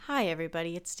Hi,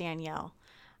 everybody, it's Danielle.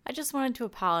 I just wanted to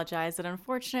apologize that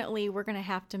unfortunately we're going to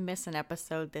have to miss an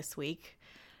episode this week.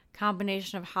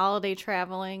 Combination of holiday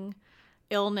traveling,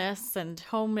 illness, and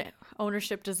home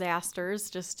ownership disasters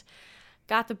just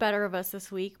got the better of us this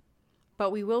week.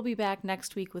 But we will be back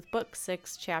next week with Book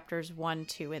 6, Chapters 1,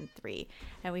 2, and 3.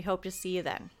 And we hope to see you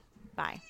then. Bye.